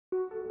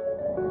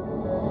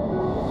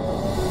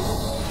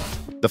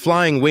The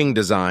flying wing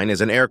design is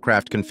an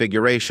aircraft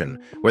configuration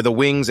where the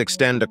wings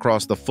extend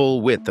across the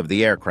full width of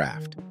the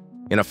aircraft.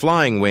 In a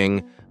flying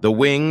wing, the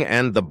wing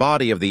and the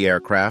body of the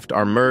aircraft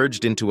are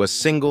merged into a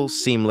single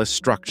seamless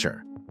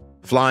structure.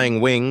 Flying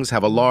wings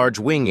have a large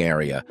wing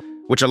area,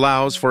 which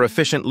allows for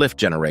efficient lift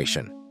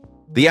generation.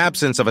 The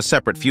absence of a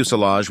separate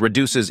fuselage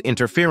reduces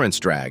interference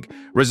drag,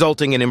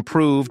 resulting in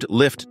improved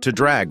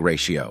lift-to-drag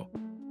ratio.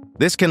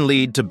 This can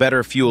lead to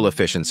better fuel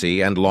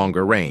efficiency and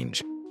longer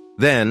range.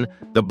 Then,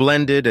 the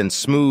blended and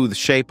smooth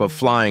shape of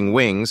flying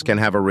wings can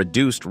have a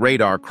reduced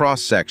radar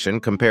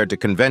cross-section compared to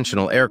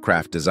conventional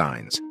aircraft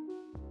designs.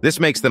 This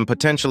makes them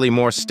potentially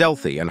more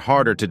stealthy and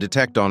harder to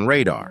detect on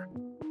radar.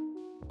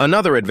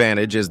 Another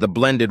advantage is the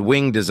blended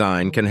wing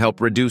design can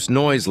help reduce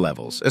noise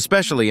levels,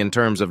 especially in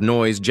terms of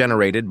noise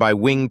generated by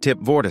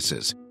wingtip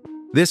vortices.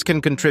 This can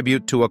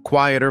contribute to a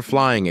quieter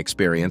flying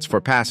experience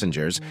for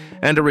passengers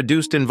and a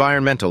reduced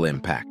environmental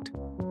impact.